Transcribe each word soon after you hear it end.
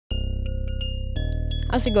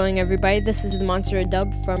How's it going, everybody? This is the Monster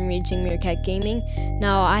Dub from Raging Meerkat Gaming.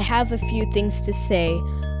 Now, I have a few things to say.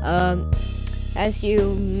 As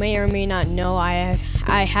you may or may not know, I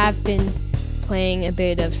have been playing a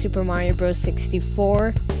bit of Super Mario Bros.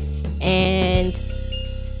 64, and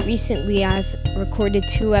recently I've recorded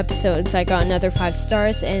 2 episodes. I got another 5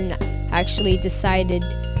 stars and actually decided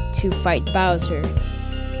to fight Bowser.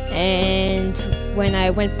 And when I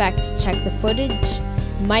went back to check the footage,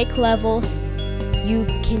 mic levels, you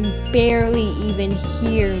can barely even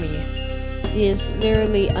hear me. It is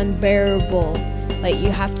literally unbearable. Like,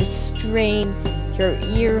 you have to strain your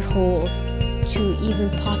ear holes to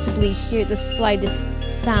even possibly hear the slightest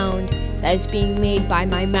sound that is being made by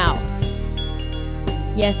my mouth.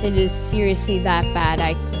 Yes, it is seriously that bad.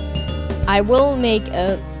 I will make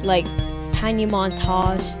a tiny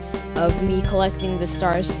montage of me collecting the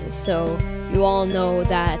stars so you all know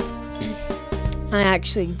that I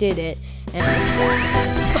actually did it. And oh,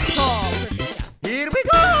 perfect job. Here we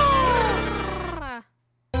go!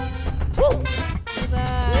 Woo!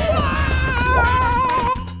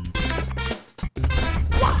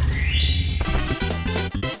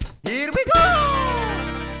 Here we go!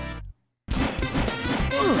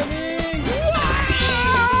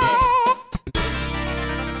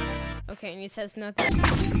 Okay, and he says nothing.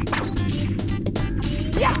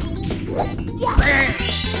 Yeah.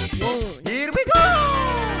 Whoa. Here we go!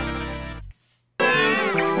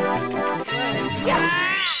 Yeah.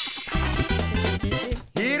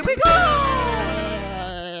 Here we go!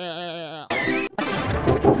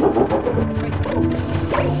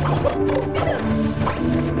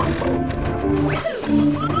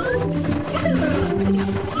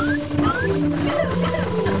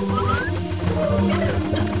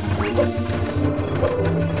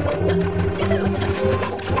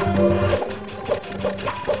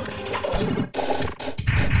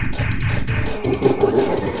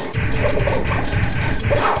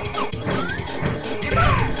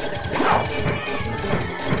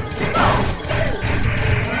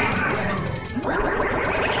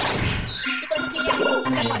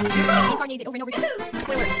 Incarnated over and over again.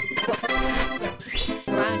 Spoilers. Whoops.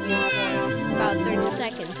 Around here for about 30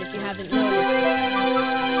 seconds if you haven't noticed.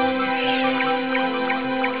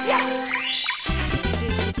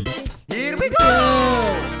 Here we go!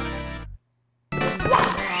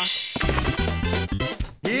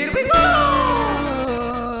 Here we go!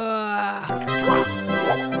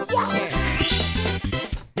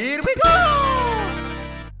 Here we go!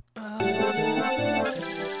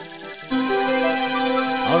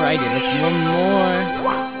 Alrighty, let's one more.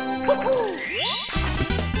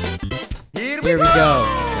 Here we go!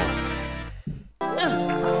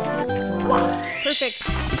 Perfect.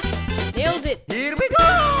 Nailed it. Here we go!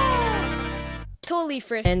 Totally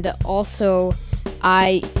fresh. And also,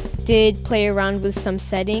 I did play around with some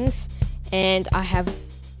settings, and I have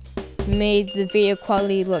made the video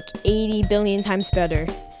quality look 80 billion times better.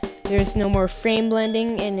 There's no more frame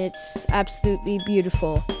blending, and it's absolutely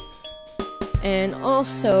beautiful. And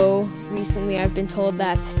also, recently I've been told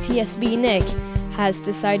that TSBnick has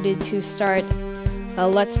decided to start a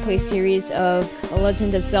Let's Play series of a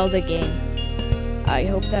Legend of Zelda game. I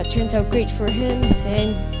hope that turns out great for him,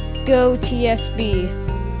 and go TSBnick.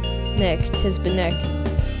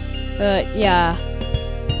 But yeah,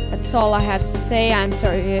 that's all I have to say. I'm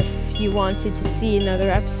sorry if you wanted to see another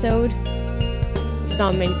episode. There's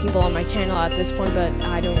not many people on my channel at this point, but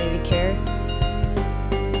I don't really care.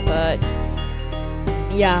 But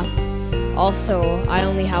yeah, also, I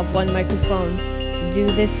only have one microphone to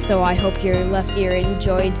do this, so I hope your left ear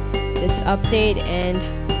enjoyed this update, and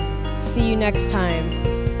see you next time.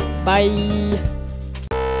 Bye!